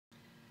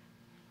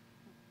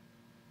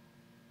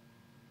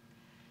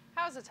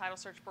How is a title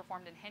search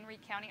performed in Henry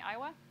County,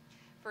 Iowa?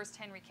 First,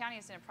 Henry County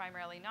is in a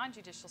primarily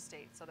non-judicial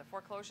state, so that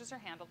foreclosures are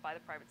handled by the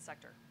private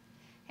sector.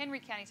 Henry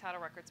County title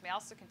records may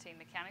also contain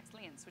mechanics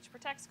liens, which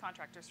protects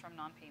contractors from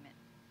non-payment.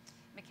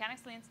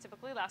 Mechanics liens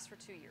typically last for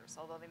 2 years,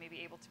 although they may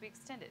be able to be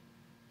extended.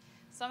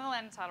 Some of the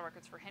land and title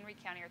records for Henry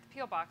County are at the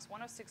P.O. Box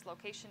 106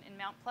 location in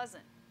Mount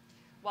Pleasant.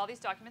 While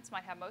these documents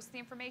might have most of the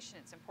information,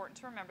 it's important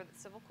to remember that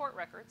civil court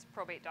records,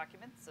 probate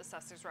documents,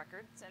 assessor's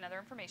records, and other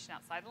information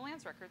outside the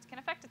lands records can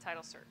affect a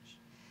title search.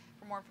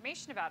 For more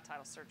information about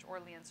title search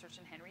or land search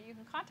in Henry, you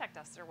can contact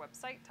us at our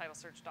website,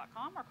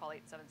 titlesearch.com, or call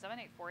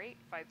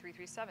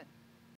 877-848-5337.